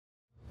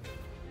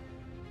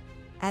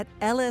At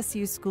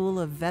LSU School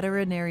of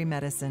Veterinary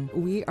Medicine,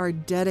 we are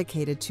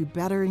dedicated to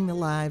bettering the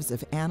lives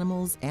of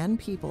animals and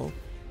people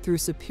through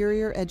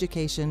superior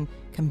education,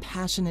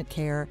 compassionate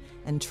care,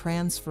 and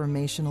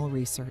transformational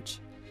research.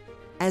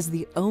 As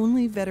the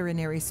only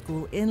veterinary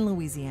school in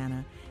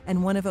Louisiana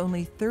and one of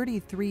only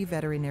 33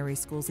 veterinary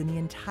schools in the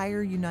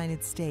entire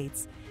United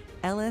States,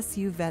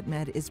 LSU Vet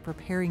Med is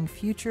preparing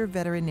future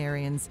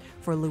veterinarians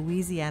for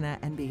Louisiana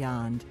and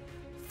beyond,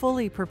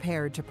 fully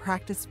prepared to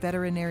practice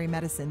veterinary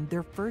medicine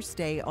their first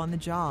day on the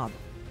job.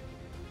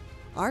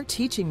 Our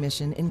teaching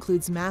mission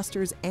includes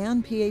master's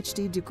and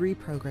PhD degree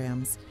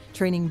programs,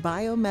 training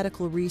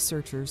biomedical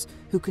researchers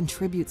who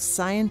contribute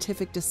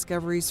scientific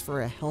discoveries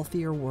for a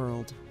healthier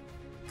world.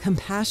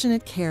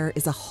 Compassionate care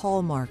is a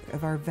hallmark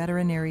of our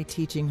veterinary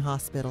teaching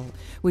hospital,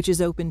 which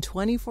is open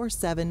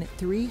 24/7,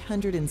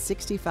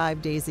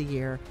 365 days a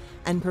year,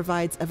 and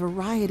provides a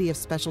variety of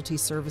specialty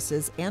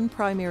services and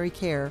primary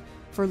care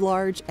for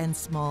large and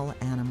small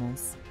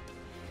animals.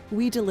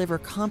 We deliver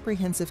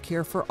comprehensive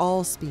care for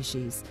all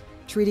species,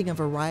 treating a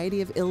variety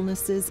of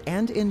illnesses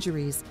and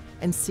injuries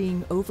and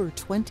seeing over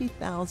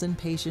 20,000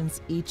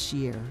 patients each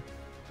year.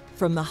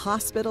 From the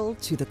hospital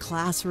to the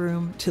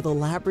classroom to the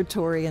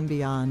laboratory and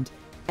beyond,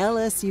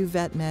 LSU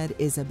Vet Med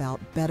is about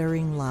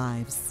bettering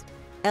lives.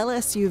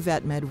 LSU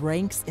Vet Med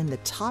ranks in the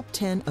top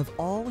 10 of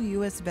all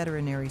U.S.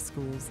 veterinary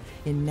schools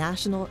in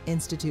National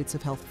Institutes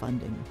of Health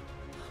funding.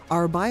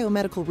 Our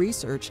biomedical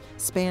research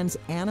spans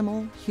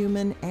animal,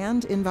 human,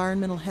 and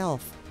environmental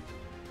health.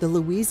 The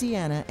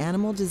Louisiana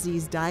Animal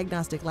Disease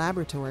Diagnostic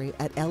Laboratory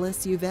at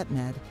LSU Vet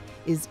Med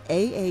is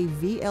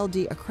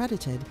AAVLD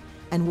accredited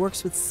and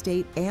works with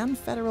state and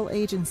federal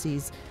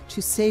agencies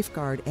to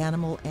safeguard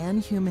animal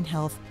and human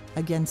health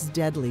against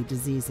deadly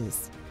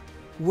diseases.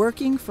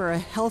 Working for a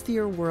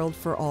healthier world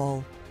for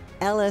all,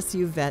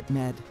 LSU Vet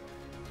Med.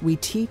 We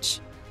teach,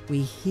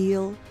 we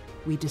heal,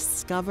 we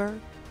discover,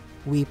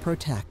 we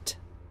protect.